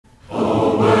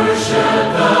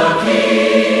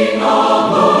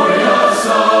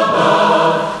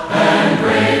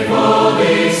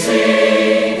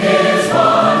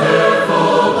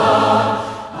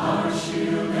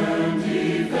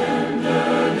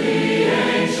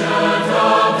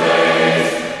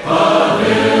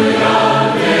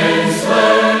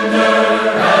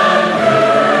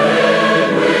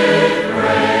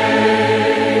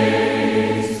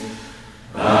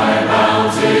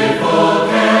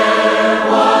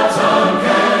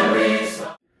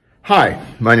Hi,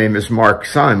 my name is Mark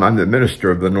Syme. I'm the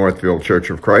minister of the Northfield Church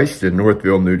of Christ in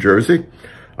Northfield, New Jersey.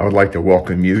 I would like to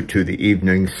welcome you to the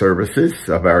evening services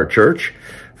of our church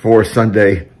for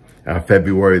Sunday,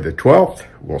 February the 12th.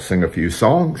 We'll sing a few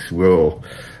songs. We'll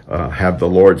have the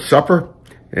Lord's Supper.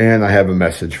 And I have a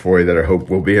message for you that I hope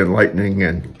will be enlightening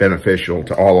and beneficial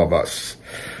to all of us.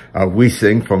 We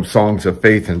sing from Songs of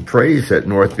Faith and Praise at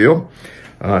Northfield.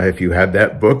 If you have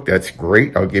that book, that's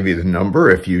great. I'll give you the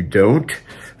number. If you don't,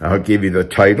 I'll give you the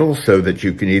title so that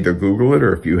you can either Google it,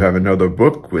 or if you have another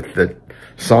book with the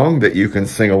song, that you can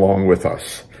sing along with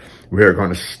us. We are going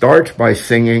to start by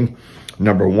singing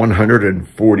number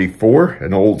 144,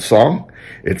 an old song.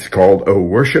 It's called "O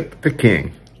Worship the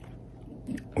King."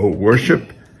 O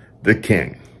worship the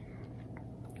King.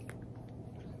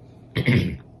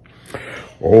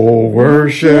 Oh,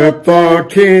 worship the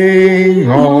King,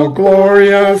 all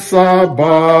glorious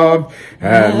above,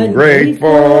 and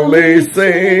gratefully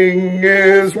sing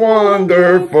His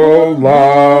wonderful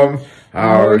love.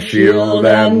 Our shield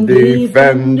and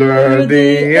defender,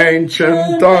 the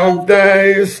Ancient of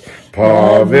Days,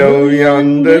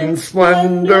 pavilioned in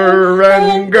splendor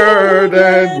and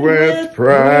girded with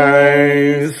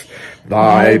praise.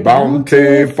 Thy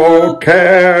bountiful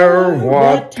care,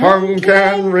 what tongue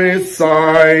can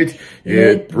recite?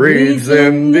 It breathes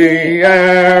in the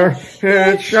air,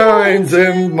 it shines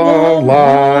in the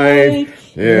light.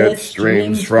 It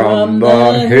streams from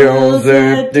the hills,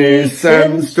 it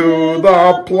descends to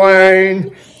the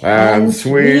plain, and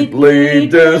sweetly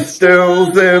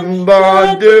distills in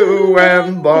the dew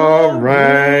and the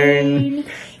rain.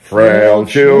 Frail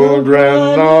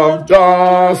children of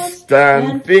dust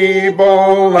and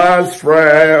feeble as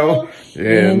frail,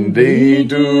 in Thee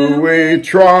do we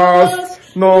trust,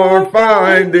 nor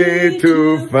find Thee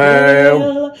to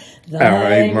fail.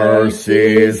 Thy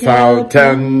mercies, how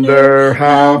tender,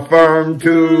 how firm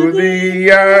to the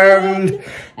end,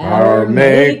 our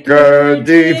Maker,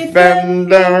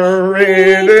 Defender,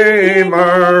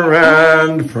 Redeemer,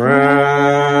 and Friend.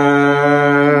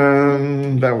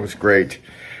 That was great.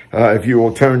 If you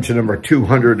will turn to number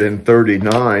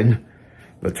 239,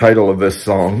 the title of this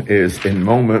song is "In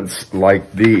Moments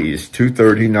Like These."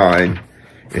 239,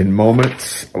 "In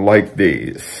Moments Like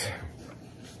These."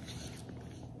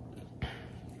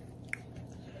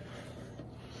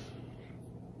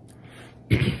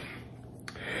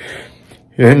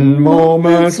 In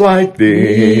moments like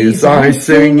these, I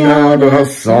sing out a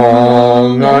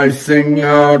song, I sing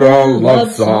out a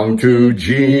love song to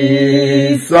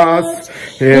Jesus.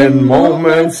 In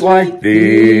moments like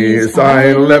these,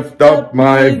 I lift up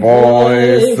my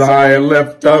voice, I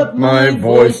lift up my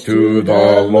voice to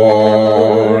the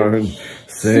Lord,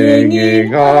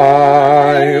 singing,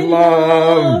 I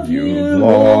love you,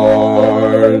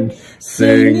 Lord,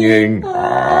 singing,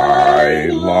 I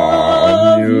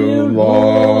love you,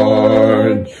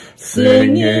 Lord,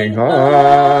 singing,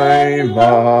 I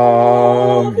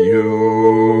love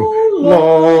you,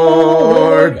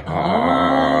 Lord,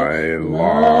 I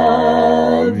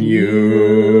love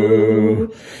you.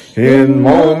 In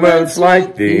moments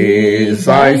like these,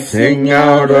 I sing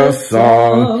out a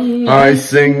song, I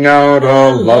sing out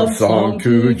a love song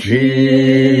to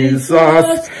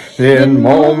Jesus. In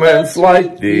moments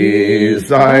like these,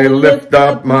 I lift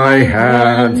up my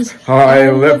hands, I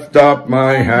lift up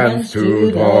my hands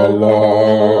to the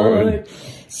Lord,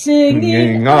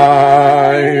 singing,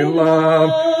 I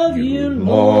love you,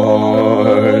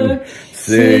 Lord,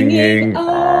 singing,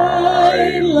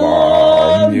 I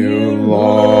love you,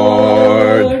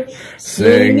 Lord,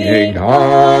 singing,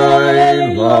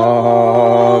 I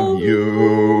love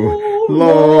you,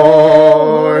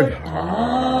 Lord,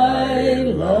 I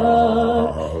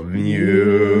love you.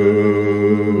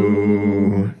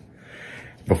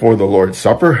 Before the Lord's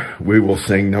Supper, we will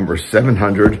sing number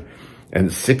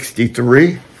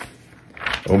 763,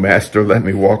 "O Master, Let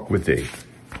Me Walk With Thee."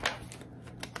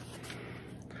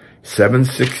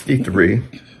 763,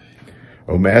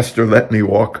 "O Master, Let Me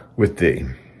Walk With Thee."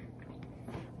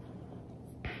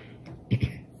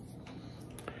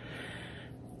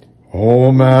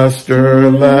 O Master,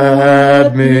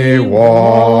 let me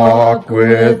walk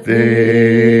with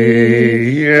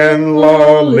Thee in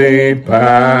lowly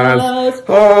paths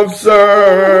of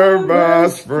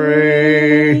service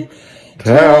free.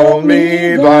 Tell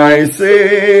me Thy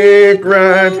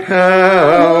secret,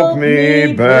 help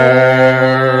me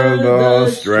bear the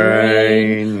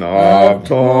strain of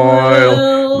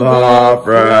toil, the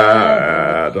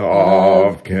fret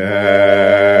of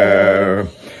care.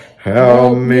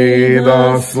 Help me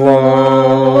the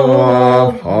slow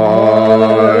of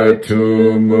heart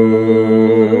to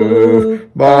move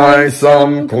by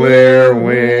some clear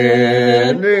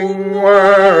winning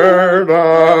word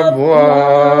of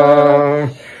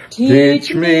love.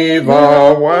 Teach me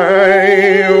the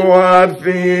way, what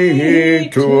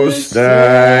feet to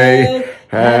stay,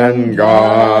 and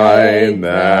guide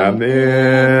them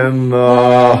in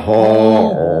the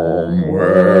homeward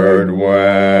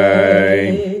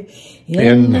way,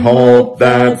 in hope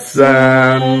that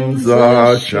sends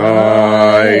a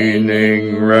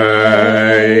shining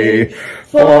ray,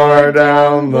 far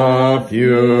down the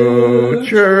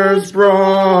future's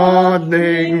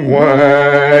broadening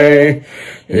way,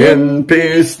 in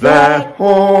peace that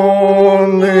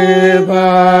only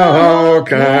thou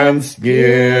canst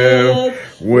give,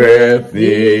 with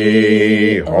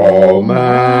thee, O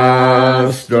Master,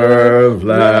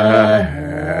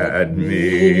 let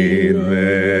me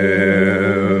live.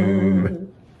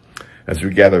 As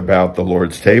we gather about the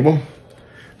Lord's table,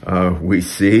 we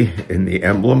see in the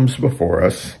emblems before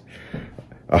us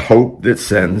a hope that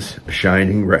sends a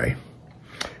shining ray,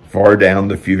 far down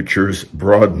the future's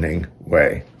broadening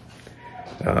way.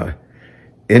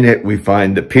 In it we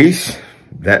find the peace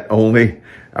that only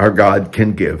our God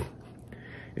can give,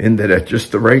 in that at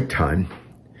just the right time,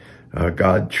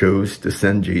 God chose to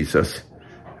send Jesus,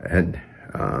 and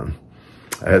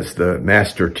as the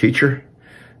master teacher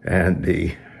and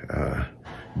the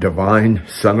divine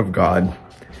Son of God,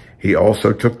 he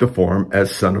also took the form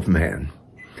as Son of Man.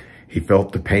 He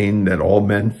felt the pain that all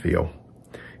men feel.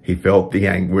 He felt the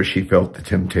anguish. He felt the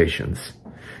temptations.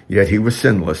 Yet he was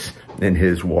sinless in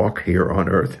his walk here on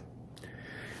earth.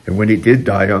 And when he did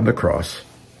die on the cross,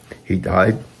 he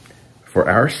died for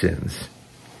our sins.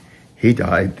 He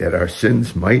died that our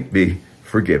sins might be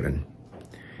forgiven.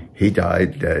 He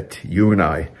died that you and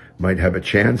I might have a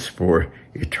chance for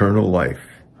eternal life.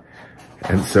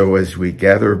 And so as we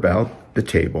gather about the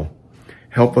table,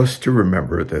 help us to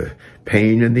remember the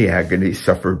pain and the agony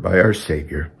suffered by our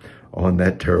Savior on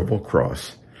that terrible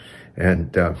cross.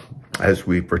 And as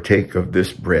we partake of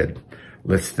this bread,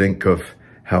 let's think of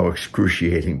how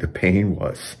excruciating the pain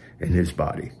was in his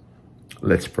body.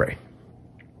 Let's pray.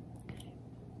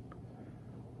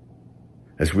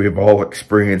 As we have all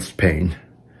experienced pain,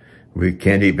 we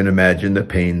can't even imagine the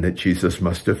pain that Jesus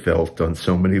must have felt on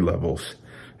so many levels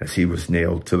as he was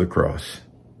nailed to the cross.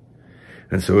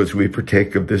 And so as we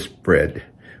partake of this bread,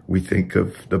 we think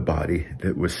of the body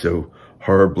that was so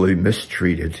horribly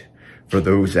mistreated for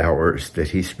those hours that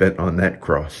he spent on that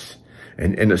cross,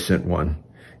 an innocent one,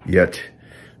 yet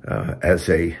as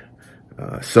a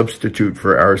substitute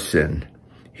for our sin,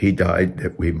 he died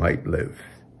that we might live.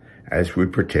 As we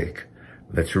partake,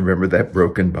 let's remember that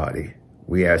broken body.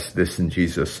 We ask this in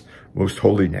Jesus' most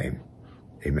holy name.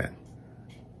 Amen.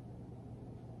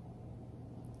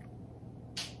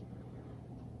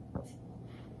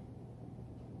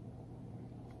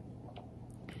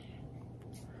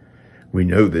 We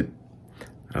know that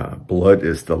blood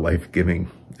is the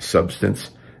life-giving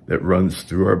substance that runs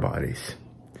through our bodies.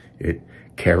 It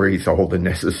carries all the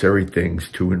necessary things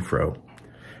to and fro.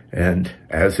 And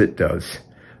as it does,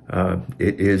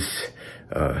 it is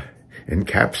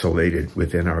encapsulated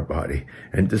within our body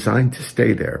and designed to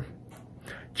stay there.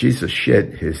 Jesus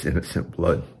shed his innocent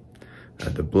blood.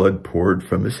 The blood poured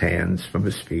from his hands, from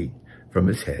his feet, from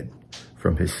his head,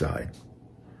 from his side.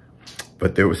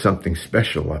 But there was something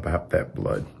special about that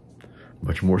blood,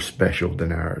 much more special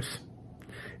than ours.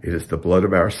 It is the blood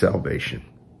of our salvation.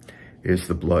 It is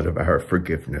the blood of our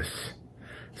forgiveness.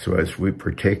 So as we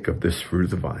partake of this fruit of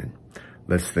the vine,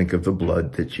 let's think of the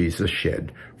blood that Jesus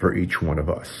shed for each one of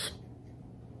us.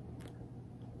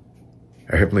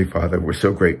 Our Heavenly Father, we're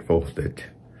so grateful that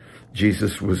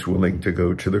Jesus was willing to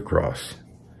go to the cross.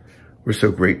 We're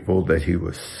so grateful that he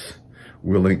was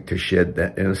willing to shed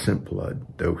that innocent blood,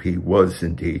 though he was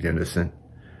indeed innocent.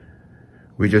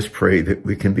 We just pray that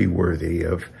we can be worthy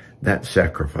of that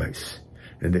sacrifice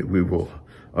and that we will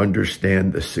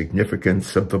understand the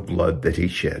significance of the blood that he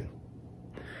shed.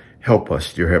 Help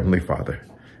us, dear Heavenly Father,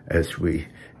 as we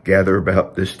gather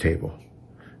about this table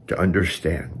to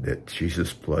understand that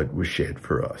Jesus' blood was shed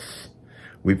for us.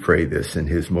 We pray this in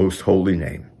his most holy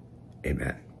name.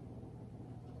 Amen.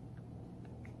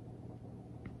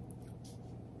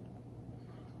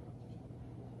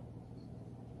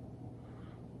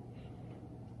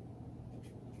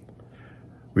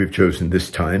 We've chosen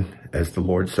this time, as the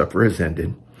Lord's Supper has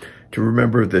ended, to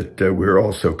remember that we're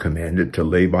also commanded to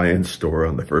lay by in store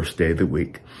on the first day of the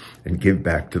week and give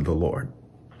back to the Lord.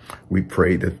 We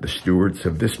pray that the stewards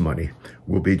of this money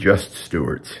will be just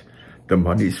stewards. The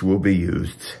monies will be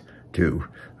used to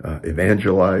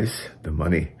evangelize.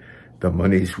 The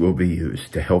monies will be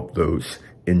used to help those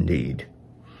in need.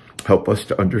 Help us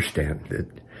to understand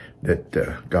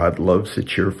that God loves a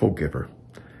cheerful giver.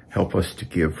 Help us to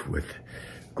give with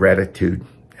gratitude.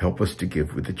 Help us to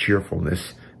give with the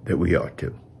cheerfulness that we ought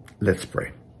to. Let's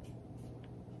pray.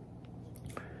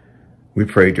 We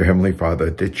pray, dear Heavenly Father,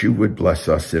 that you would bless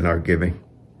us in our giving.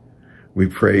 We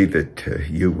pray that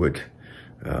you would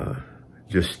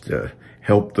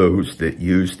help those that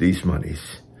use these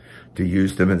monies to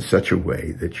use them in such a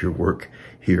way that your work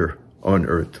here on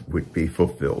earth would be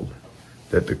fulfilled,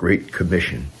 that the Great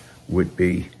Commission would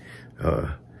be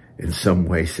in some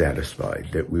way satisfied,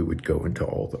 that we would go into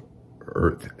all the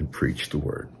earth and preach the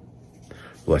word.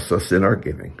 Bless us in our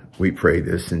giving. We pray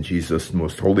this in Jesus'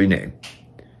 most holy name.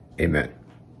 Amen.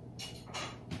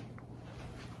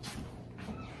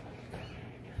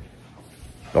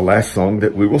 The last song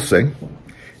that we will sing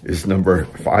is number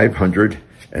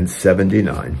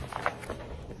 579.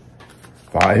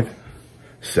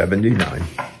 579.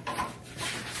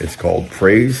 It's called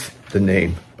Praise the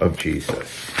Name of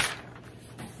Jesus.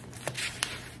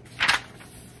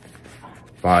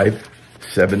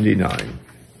 579.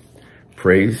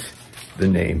 Praise the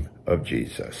Name of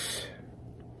Jesus.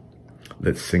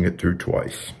 Let's sing it through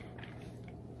twice.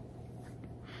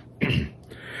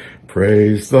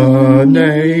 Praise the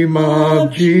name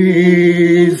of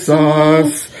Jesus.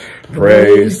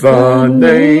 Praise the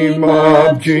name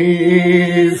of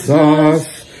Jesus.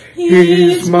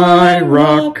 He's my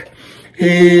rock.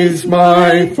 He's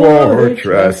my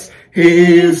fortress.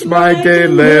 He's my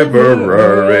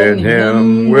deliverer. In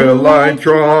him will I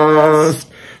trust.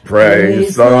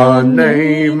 Praise the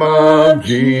name of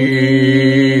Jesus.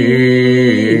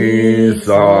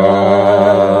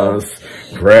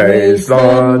 Praise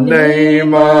the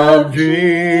name of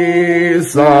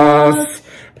Jesus.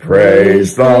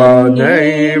 Praise the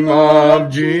name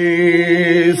of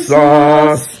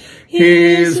Jesus.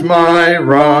 He's my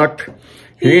rock.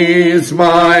 He's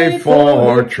my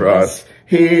fortress.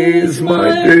 He's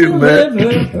my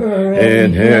deliverer.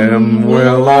 In him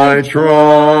will I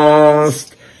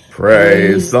trust.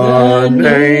 Praise the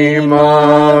name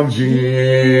of Jesus.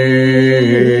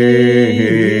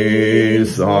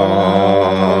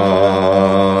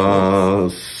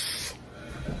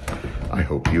 I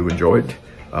hope you enjoyed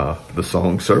the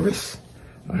song service.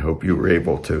 I hope you were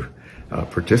able to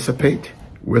participate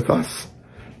with us.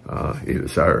 It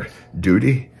is our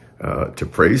duty to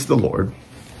praise the Lord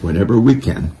whenever we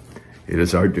can. It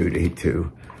is our duty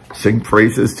to sing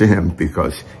praises to him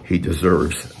because he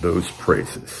deserves those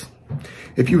praises.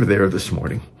 If you were there this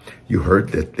morning, you heard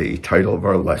that the title of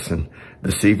our lesson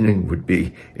this evening would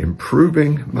be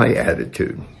Improving My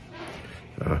Attitude.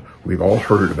 We've all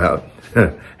heard about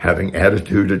having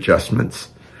attitude adjustments.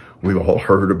 We've all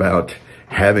heard about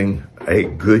having a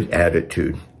good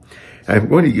attitude. I'm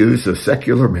going to use a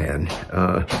secular man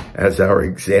as our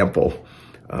example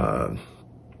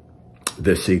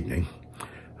this evening.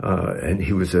 And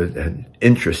he was an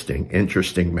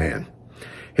interesting man.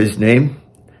 His name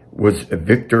was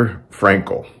Viktor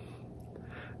Frankl.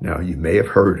 Now, you may have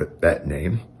heard that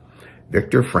name.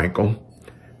 Viktor Frankl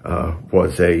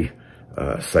was a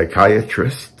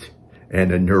psychiatrist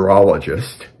and a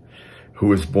neurologist who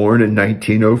was born in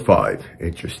 1905.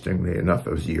 Interestingly enough,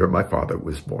 it was the year my father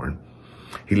was born.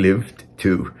 He lived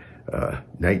to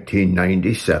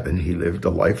 1997. He lived a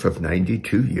life of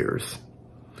 92 years.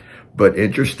 But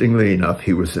interestingly enough,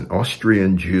 he was an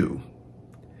Austrian Jew.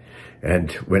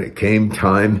 And when it came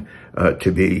time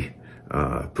to be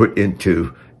put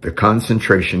into the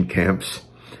concentration camps,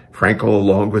 Frankl,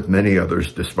 along with many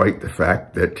others, despite the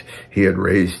fact that he had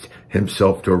raised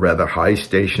himself to a rather high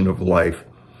station of life,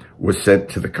 was sent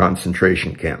to the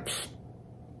concentration camps.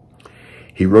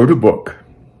 He wrote a book.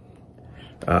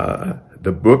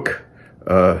 The book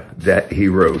that he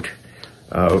wrote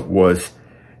was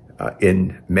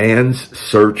In Man's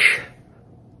Search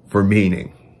for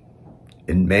Meaning.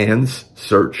 In Man's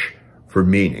Search for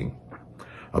Meaning.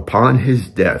 Upon his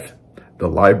death, the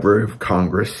Library of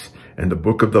Congress and the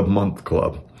Book of the Month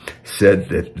Club said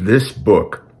that this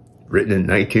book, written in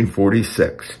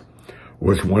 1946,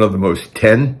 was one of the most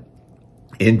 10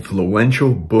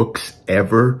 influential books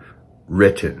ever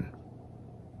written.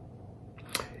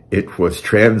 It was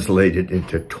translated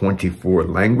into 24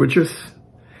 languages,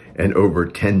 and over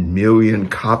 10 million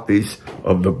copies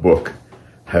of the book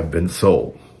have been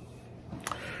sold.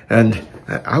 And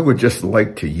I would just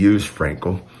like to use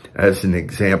Frankl as an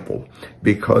example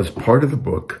because part of the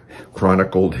book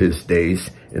chronicled his days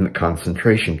in the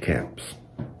concentration camps.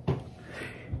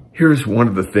 Here's one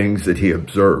of the things that he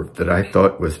observed that I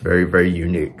thought was very, very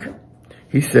unique.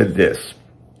 He said this: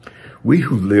 "We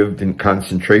who lived in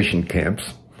concentration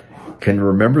camps can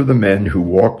remember the men who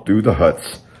walked through the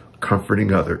huts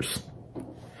comforting others,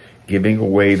 giving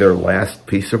away their last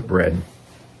piece of bread,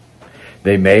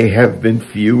 They may have been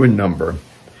few in number,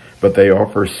 but they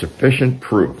offer sufficient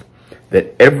proof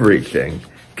that everything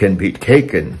can be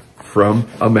taken from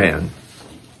a man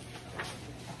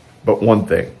but one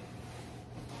thing: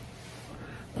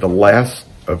 the last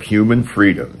of human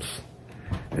freedoms,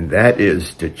 and that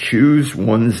is to choose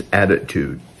one's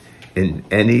attitude in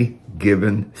any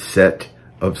given set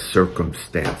of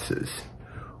circumstances.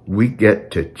 We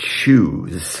get to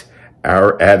choose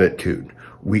our attitude.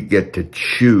 We get to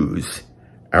choose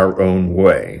our own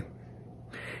way.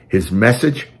 His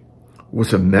message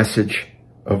was a message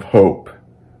of hope.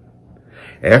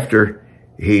 After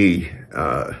he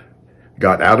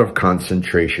got out of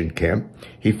concentration camp,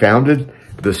 he founded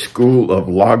the School of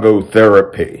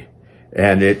Logotherapy.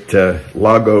 And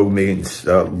logo means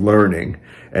learning.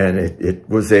 And it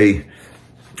was a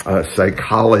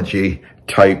psychology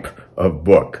type of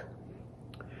book.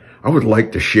 I would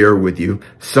like to share with you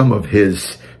some of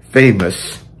his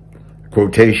famous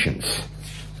quotations.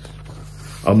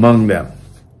 Among them: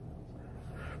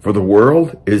 "For the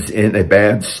world is in a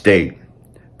bad state,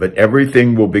 but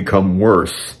everything will become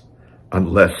worse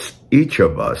unless each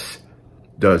of us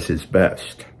does his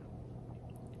best.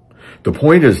 The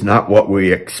point is not what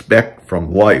we expect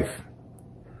from life,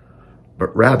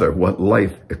 but rather what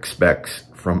life expects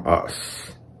from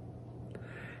us.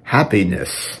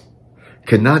 Happiness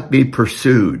cannot be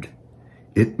pursued,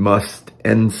 it must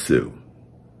ensue.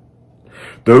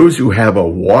 Those who have a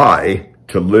why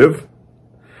to live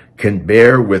can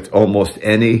bear with almost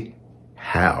any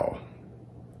how.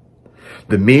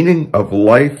 The meaning of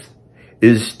life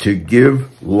is to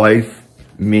give life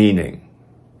meaning.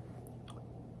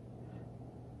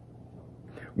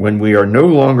 When we are no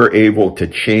longer able to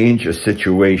change a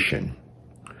situation,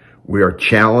 we are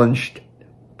challenged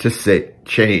to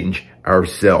change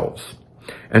ourselves."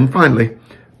 And finally,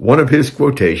 one of his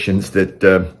quotations that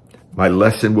my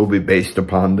lesson will be based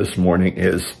upon this morning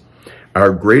is,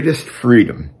 "Our greatest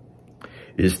freedom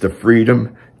is the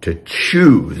freedom to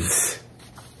choose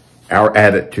our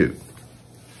attitude."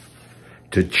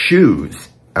 To choose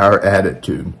our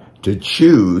attitude, to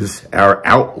choose our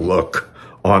outlook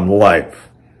on life.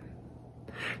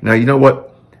 Now, you know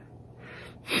what?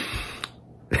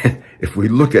 If we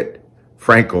look at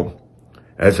Frankl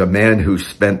as a man who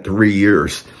spent 3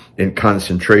 years in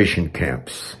concentration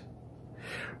camps,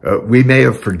 we may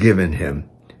have forgiven him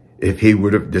if he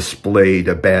would have displayed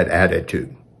a bad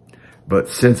attitude. But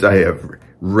since I have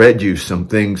read you some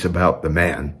things about the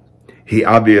man, he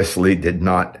obviously did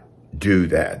not do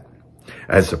that.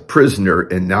 As a prisoner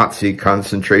in Nazi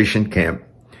concentration camp,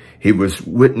 he was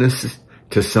witness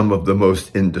to some of the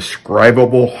most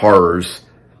indescribable horrors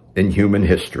in human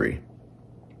history.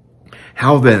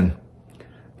 How then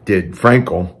did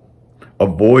Frankl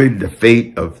avoid the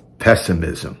fate of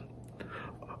pessimism,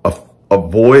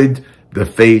 avoid the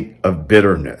fate of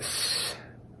bitterness?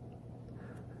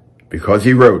 Because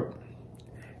he wrote,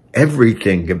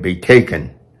 "Everything can be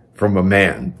taken from a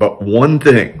man, but one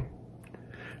thing,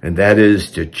 and that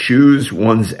is to choose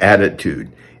one's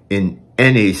attitude in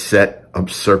any set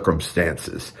of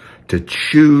circumstances, to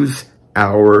choose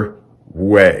our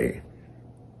way."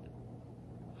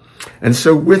 And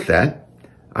so with that,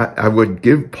 I would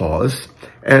give pause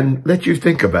and let you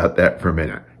think about that for a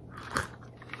minute.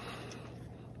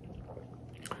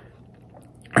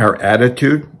 Our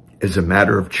attitude is a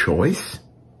matter of choice?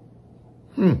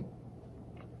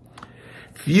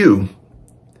 Few,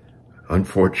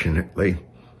 unfortunately,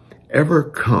 ever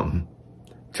come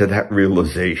to that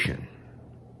realization.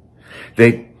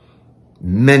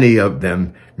 Many of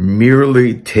them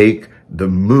merely take the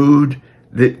mood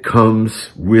that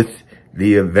comes with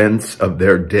the events of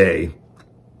their day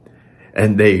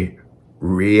and they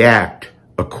react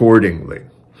accordingly.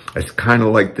 It's kind of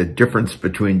like the difference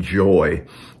between joy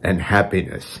and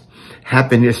happiness.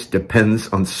 Happiness depends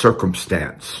on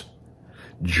circumstance.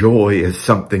 Joy is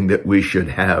something that we should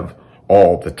have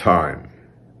all the time.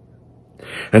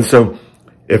 And so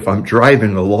if I'm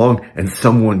driving along and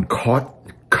someone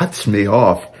cuts me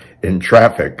off in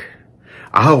traffic,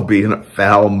 I'll be in a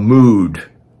foul mood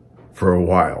for a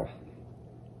while.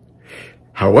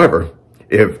 However,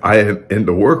 if I am in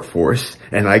the workforce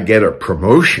and I get a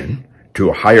promotion to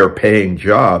a higher paying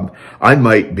job, I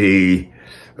might be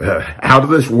out of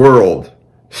this world.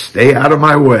 Stay out of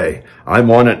my way. I'm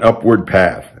on an upward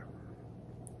path.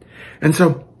 And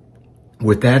so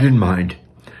with that in mind,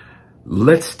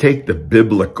 let's take the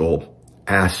biblical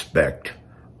aspect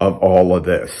of all of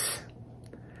this.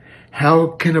 How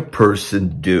can a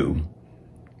person do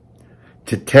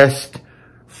to test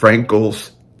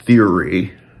Frankl's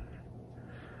theory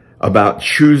about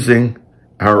choosing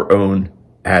our own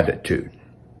attitude?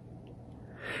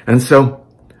 And so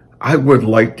I would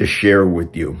like to share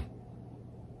with you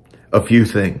a few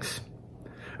things,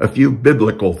 a few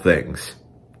biblical things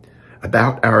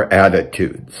about our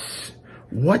attitudes.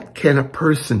 What can a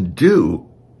person do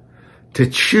to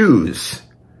choose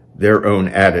their own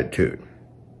attitude?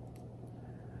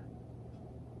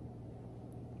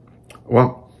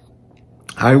 Well,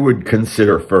 I would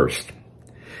consider first,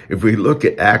 if we look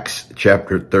at Acts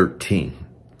chapter 13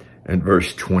 and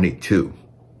verse 22,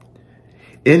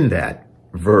 in that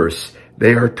verse,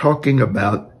 they are talking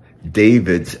about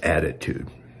David's attitude.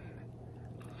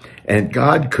 And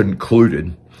God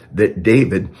concluded that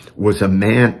David was a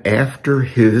man after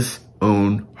his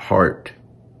own heart.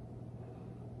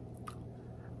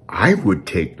 I would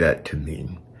take that to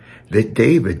mean that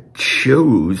David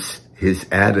chose his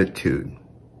attitude.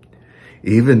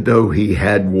 Even though he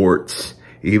had warts,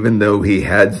 even though he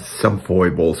had some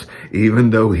foibles, even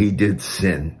though he did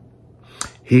sin,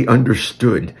 he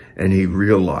understood and he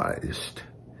realized.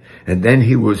 And then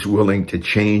he was willing to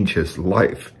change his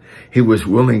life. He was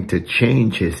willing to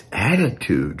change his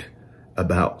attitude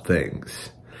about things.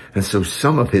 And so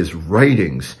some of his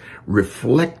writings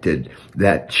reflected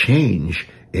that change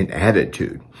in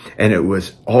attitude. And it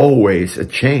was always a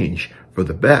change for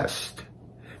the best.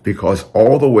 Because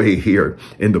all the way here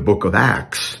in the book of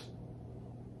Acts,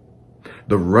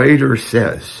 the writer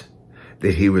says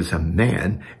that he was a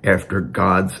man after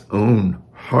God's own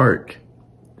heart.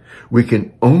 We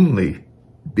can only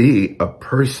be a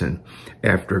person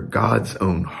after God's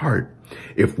own heart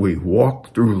if we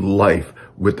walk through life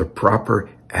with the proper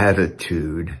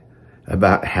attitude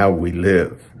about how we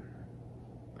live.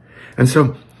 And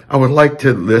so I would like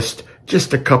to list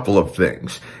just a couple of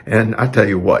things. And I tell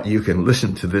you what, you can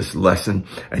listen to this lesson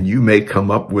and you may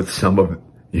come up with some of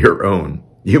your own.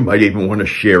 You might even want to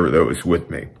share those with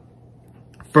me.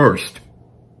 First,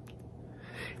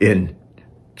 in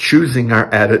choosing our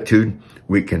attitude,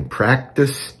 we can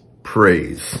practice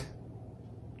praise.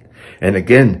 And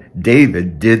again,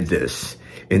 David did this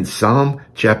in Psalm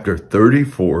chapter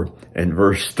 34 and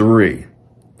verse 3.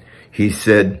 He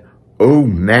said, "Oh,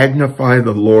 magnify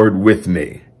the Lord with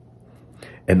me,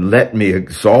 and let me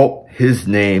exalt his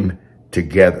name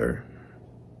together."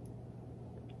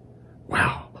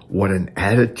 Wow, what an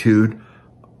attitude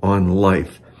on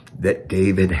life that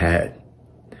David had.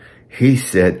 He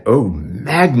said, "Oh,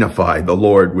 magnify the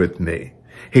Lord with me."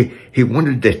 He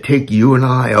wanted to take you and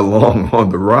I along on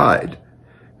the ride.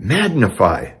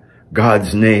 Magnify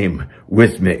God's name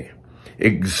with me.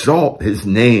 Exalt his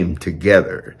name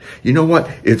together. You know what?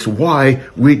 It's why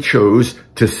we chose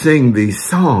to sing these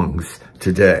songs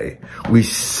today. We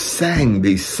sang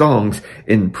these songs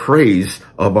in praise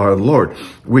of our Lord.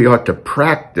 We ought to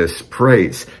practice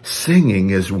praise. Singing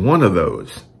is one of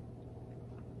those.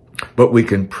 But we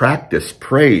can practice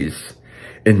praise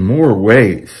in more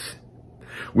ways.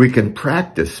 We can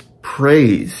practice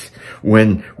praise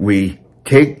when we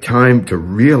take time to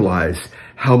realize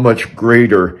how much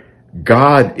greater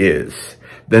God is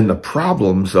than the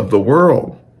problems of the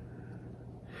world.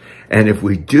 And if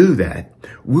we do that,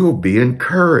 we'll be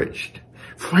encouraged.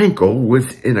 Frankel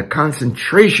was in a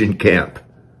concentration camp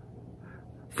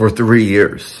for 3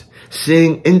 years,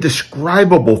 seeing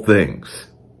indescribable things.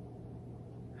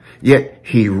 Yet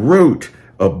he wrote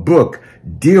a book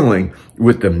dealing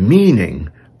with the meaning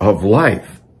of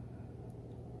life.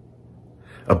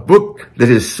 A book that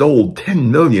has sold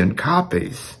 10 million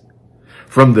copies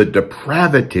from the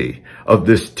depravity of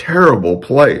this terrible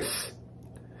place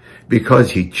because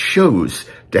he chose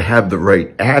to have the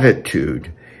right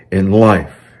attitude in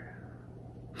life.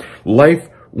 Life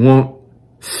won't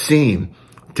seem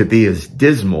to be as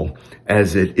dismal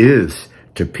as it is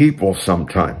to people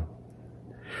sometimes.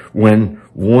 When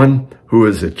one who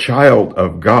is a child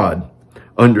of God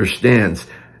understands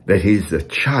that he's the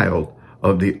child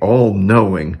of the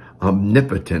all-knowing,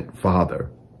 omnipotent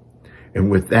Father. And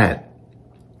with that,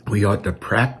 we ought to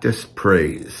practice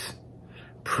praise,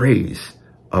 praise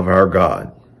of our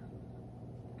God.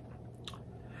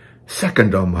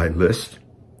 Second on my list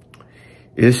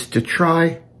is to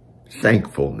try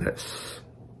thankfulness.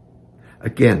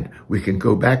 Again, we can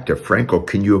go back to Frankel.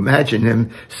 Can you imagine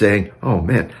him saying, "Oh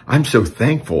man, I'm so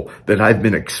thankful that I've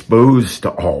been exposed to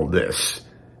all this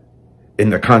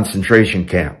in the concentration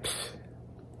camps."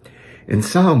 In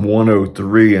Psalm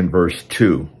 103 and verse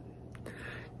 2,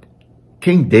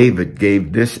 King David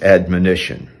gave this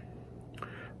admonition: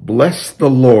 "Bless the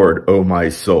Lord, O my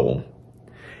soul,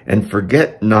 and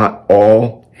forget not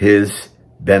all his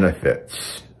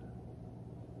benefits."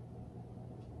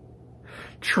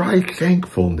 Try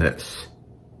thankfulness.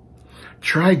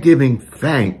 Try giving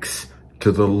thanks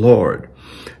to the Lord.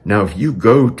 Now, if you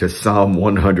go to Psalm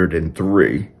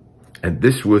 103, And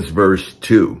this was verse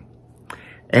 2.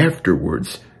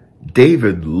 Afterwards,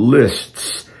 David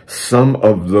lists some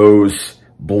of those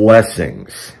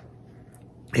blessings.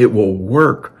 It will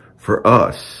work for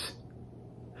us.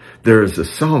 There is a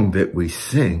song that we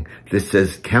sing that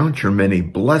says, count your many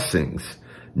blessings,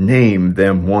 name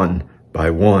them one by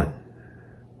one.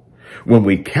 When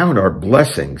we count our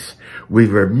blessings, we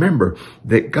remember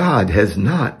that God has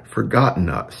not forgotten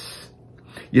us.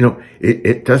 You know,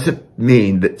 it doesn't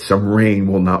mean that some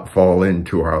rain will not fall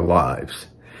into our lives.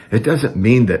 It doesn't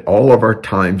mean that all of our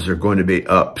times are going to be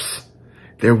ups.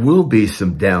 There will be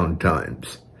some down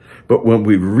times. But when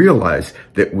we realize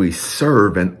that we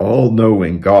serve an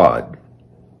all-knowing God,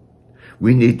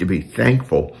 we need to be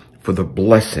thankful for the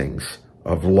blessings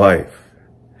of life.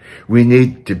 We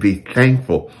need to be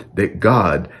thankful that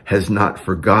God has not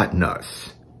forgotten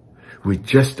us. We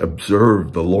just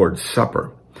observed the Lord's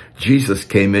Supper. Jesus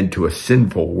came into a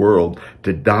sinful world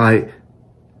to die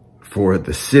for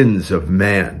the sins of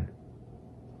man.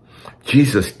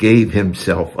 Jesus gave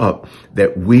himself up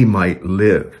that we might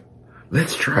live.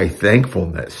 Let's try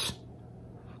thankfulness.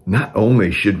 Not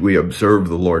only should we observe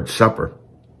the Lord's Supper,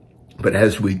 but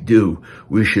as we do,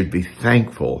 we should be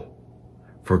thankful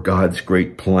for God's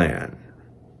great plan.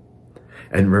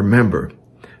 And remember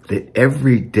that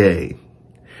every day,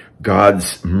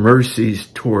 God's mercies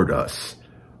toward us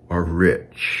are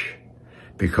rich,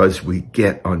 because we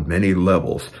get on many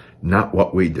levels not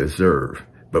what we deserve,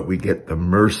 but we get the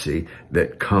mercy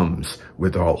that comes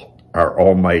with our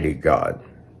Almighty God.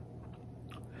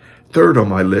 Third on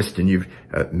my list, and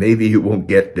maybe you won't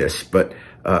get this, but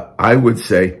I would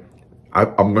say,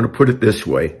 I'm going to put it this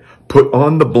way, put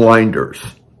on the blinders.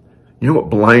 You know what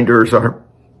blinders are?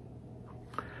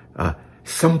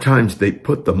 Sometimes they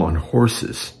put them on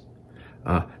horses.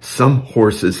 Some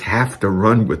horses have to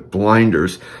run with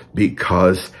blinders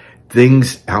because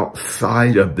things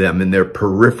outside of them in their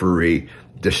periphery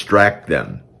distract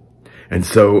them. And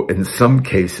so in some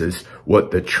cases,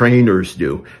 what the trainers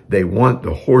do, they want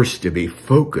the horse to be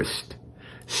focused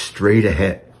straight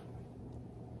ahead.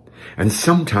 And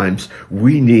sometimes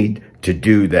we need to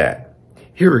do that.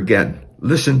 Here again,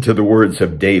 listen to the words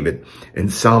of David in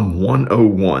Psalm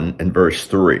 101 and verse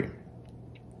 3.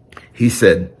 He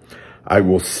said, I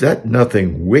will set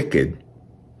nothing wicked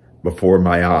before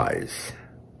my eyes.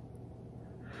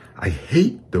 I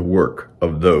hate the work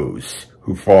of those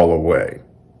who fall away.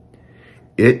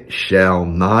 It shall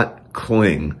not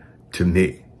cling to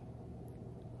me.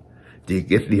 Do you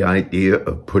get the idea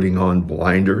of putting on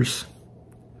blinders?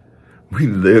 We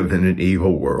live in an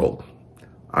evil world.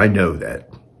 I know that.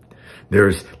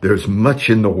 There's much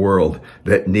in the world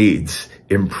that needs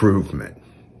improvement.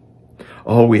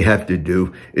 All we have to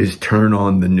do is turn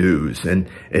on the news. And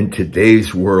in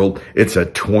today's world, it's a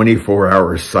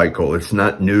 24-hour cycle. It's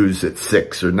not news at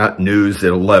 6 or not news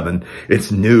at 11.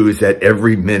 It's news at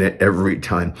every minute, every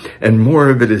time. And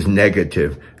more of it is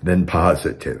negative than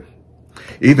positive.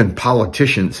 Even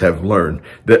politicians have learned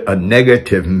that a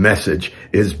negative message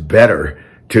is better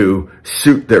to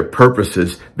suit their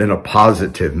purposes than a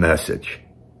positive message.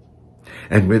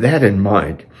 And with that in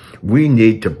mind, we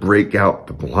need to break out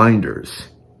the blinders.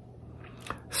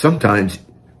 Sometimes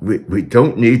we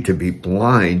don't need to be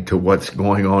blind to what's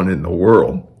going on in the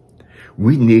world.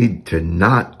 We need to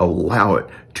not allow it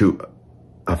to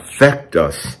affect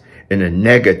us in a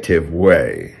negative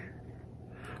way.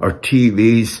 Our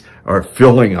TVs are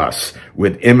filling us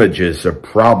with images of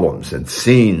problems and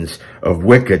scenes of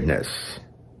wickedness.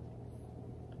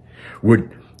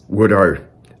 Would our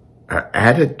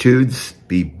attitudes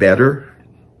be better?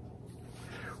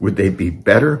 Would they be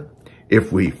better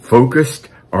if we focused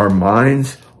our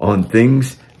minds on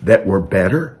things that were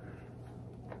better?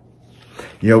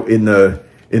 You know, in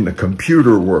the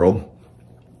computer world,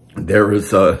 there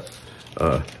is a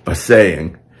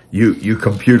saying. You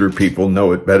computer people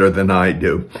know it better than I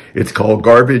do. It's called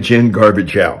garbage in,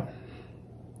 garbage out.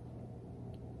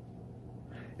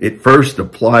 It first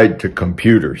applied to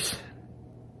computers.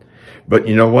 But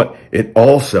you know what? It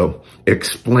also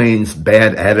explains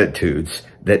bad attitudes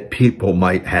that people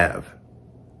might have.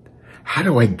 How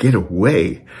do I get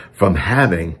away from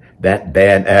having that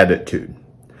bad attitude?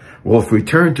 Well, if we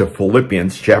turn to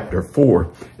Philippians chapter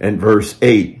 4 and verse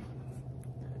 8,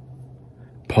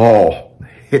 Paul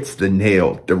hits the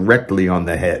nail directly on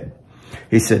the head.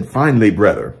 He said, finally,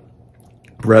 brethren,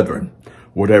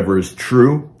 whatever is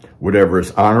true, whatever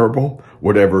is honorable,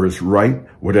 whatever is right,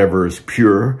 whatever is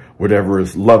pure, whatever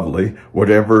is lovely,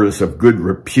 whatever is of good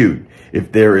repute,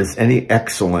 if there is any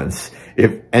excellence,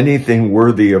 if anything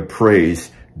worthy of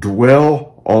praise,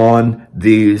 dwell on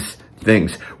these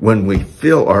things, when we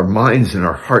fill our minds and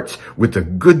our hearts with the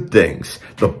good things,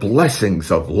 the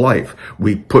blessings of life,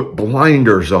 we put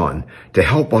blinders on to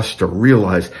help us to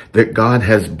realize that God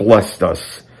has blessed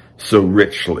us so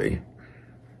richly.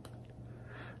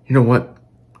 You know what?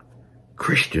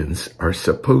 Christians are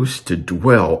supposed to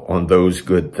dwell on those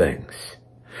good things.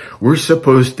 We're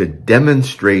supposed to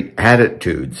demonstrate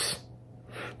attitudes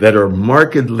that are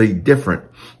markedly different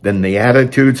than the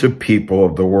attitudes of people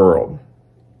of the world.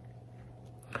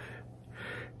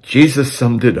 Jesus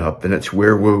summed it up, and it's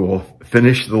where we will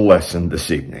finish the lesson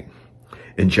this evening.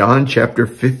 In John chapter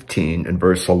 15 and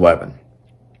verse 11,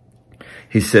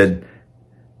 he said,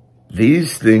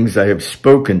 "These things I have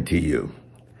spoken to you,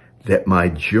 that my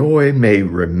joy may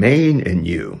remain in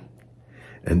you,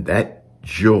 and that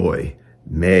joy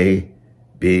may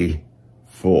be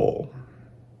full."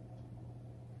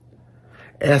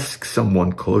 Ask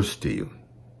someone close to you,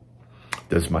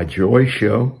 does my joy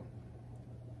show?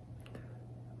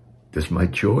 Does my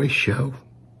joy show?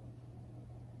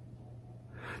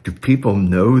 Do people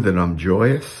know that I'm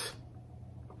joyous?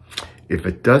 If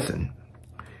it doesn't,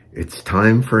 it's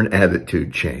time for an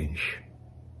attitude change.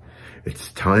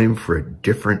 It's time for a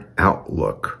different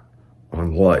outlook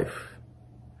on life.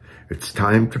 It's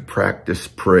time to practice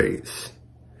praise.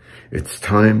 It's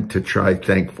time to try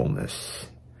thankfulness.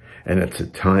 And it's a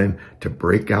time to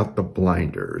break out the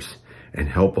blinders and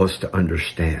help us to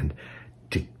understand,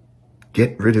 to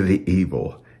get rid of the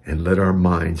evil and let our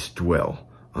minds dwell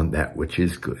on that which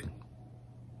is good.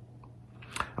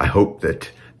 I hope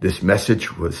that this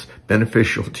message was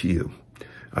beneficial to you.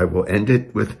 I will end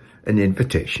it with an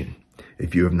invitation.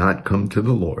 If you have not come to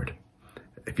the Lord,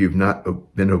 if you've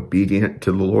not been obedient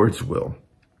to the Lord's will,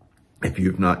 if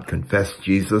you've not confessed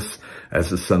Jesus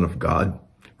as the Son of God,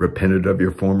 repented of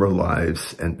your former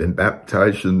lives, and been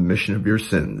baptized in the remission of your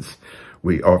sins,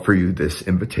 we offer you this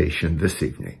invitation this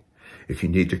evening. If you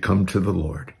need to come to the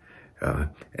Lord,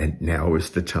 and now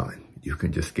is the time, you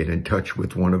can just get in touch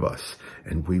with one of us,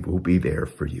 and we will be there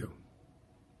for you.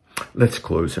 Let's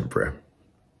close in prayer.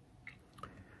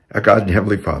 Our God and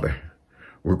Heavenly Father,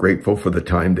 we're grateful for the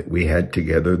time that we had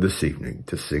together this evening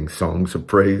to sing songs of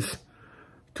praise,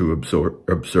 to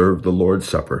observe the Lord's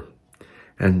Supper,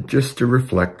 and just to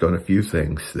reflect on a few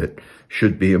things that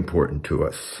should be important to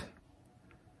us.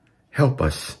 Help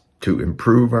us to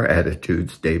improve our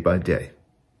attitudes day by day.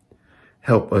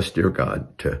 Help us, dear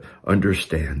God, to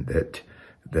understand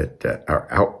that our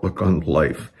outlook on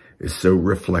life is so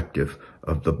reflective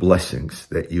of the blessings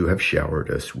that you have showered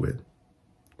us with.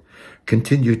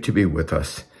 Continue to be with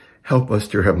us. Help us,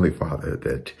 dear Heavenly Father,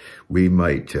 that we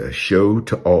might show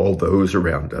to all those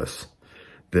around us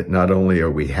that not only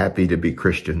are we happy to be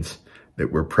Christians,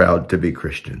 that we're proud to be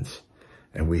Christians.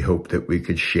 And we hope that we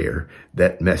could share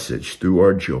that message through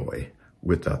our joy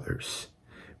with others.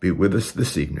 Be with us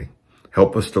this evening.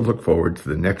 Help us to look forward to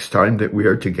the next time that we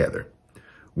are together.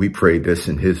 We pray this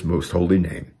in his most holy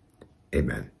name.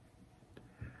 Amen.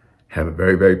 Have a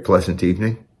very, very pleasant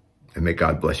evening, and may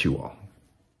God bless you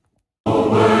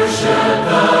all.